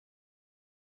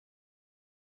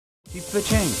Keep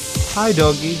fishing. Hi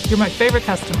doggy, you're my favorite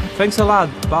customer. Thanks a lot.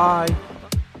 Bye.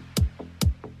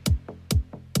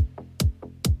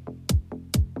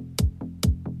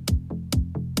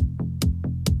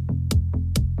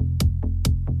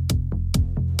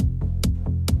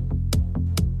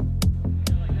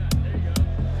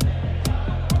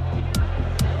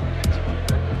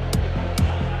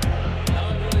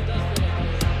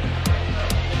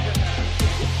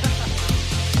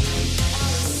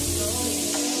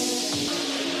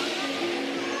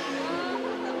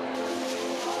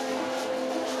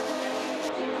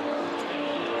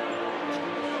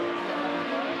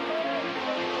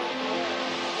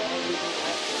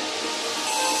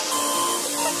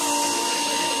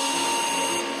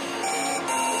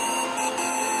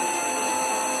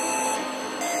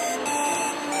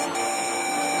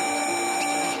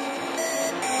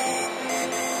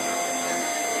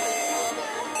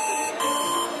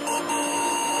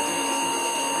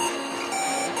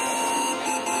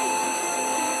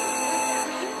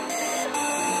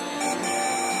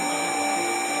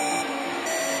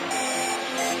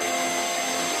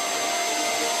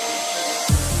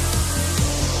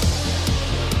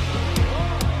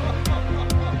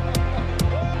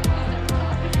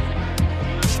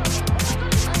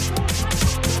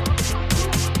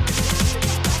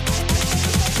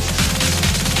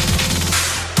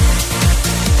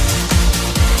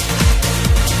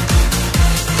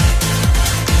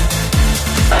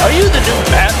 Are you the new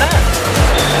Batman?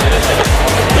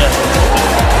 Yeah.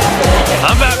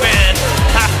 I'm Batman.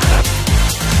 Ha.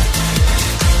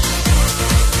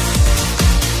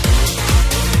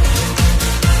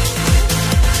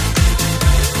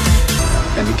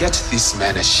 And get this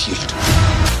man a shield.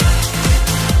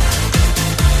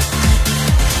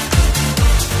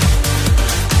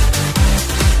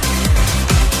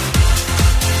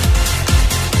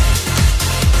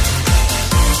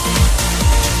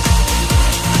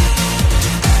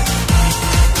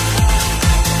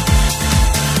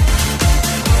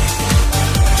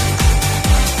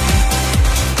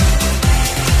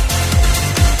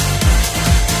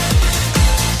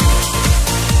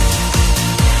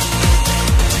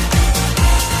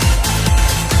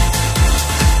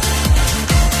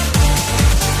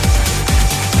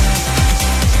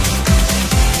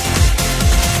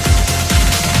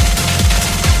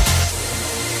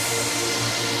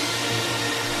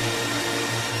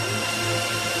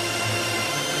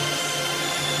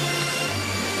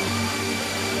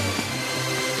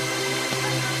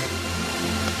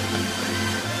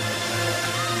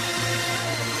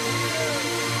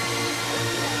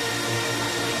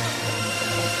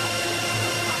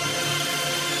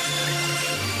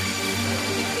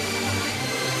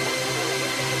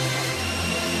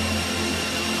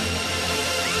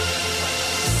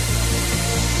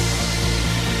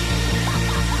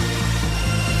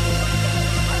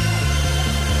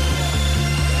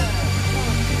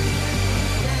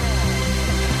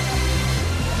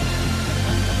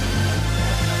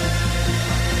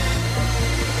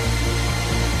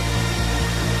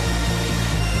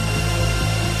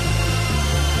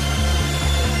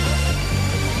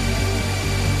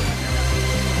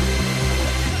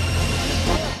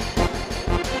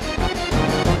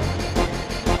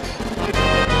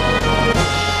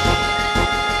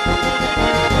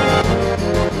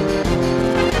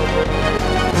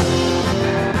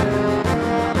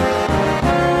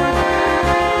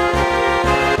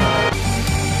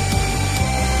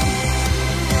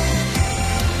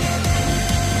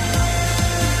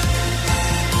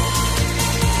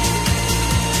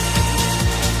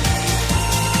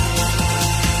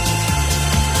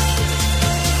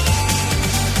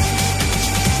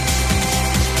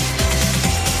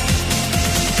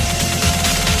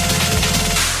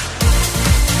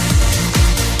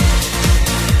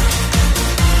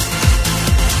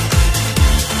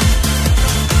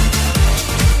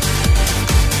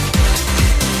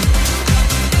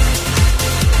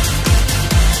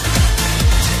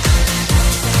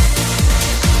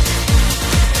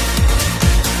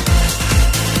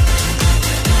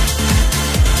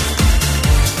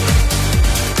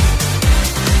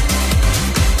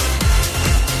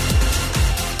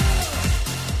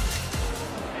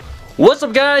 What's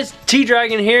up guys,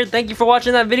 T-Dragon here. Thank you for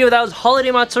watching that video. That was Holiday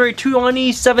Matsuri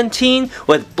 2017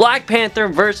 with Black Panther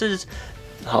versus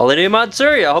Holiday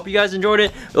Matsuri. I hope you guys enjoyed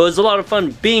it. It was a lot of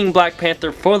fun being Black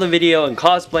Panther for the video and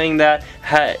cosplaying that.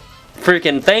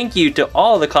 Freaking thank you to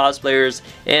all the cosplayers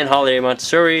and Holiday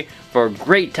Matsuri for a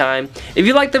great time. If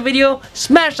you liked the video,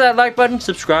 smash that like button,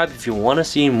 subscribe if you want to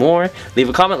see more. Leave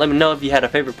a comment, let me know if you had a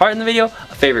favorite part in the video,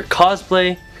 a favorite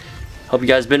cosplay. Hope you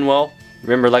guys been well.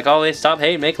 Remember, like always, stop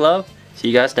hate, make love. See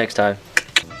you guys next time.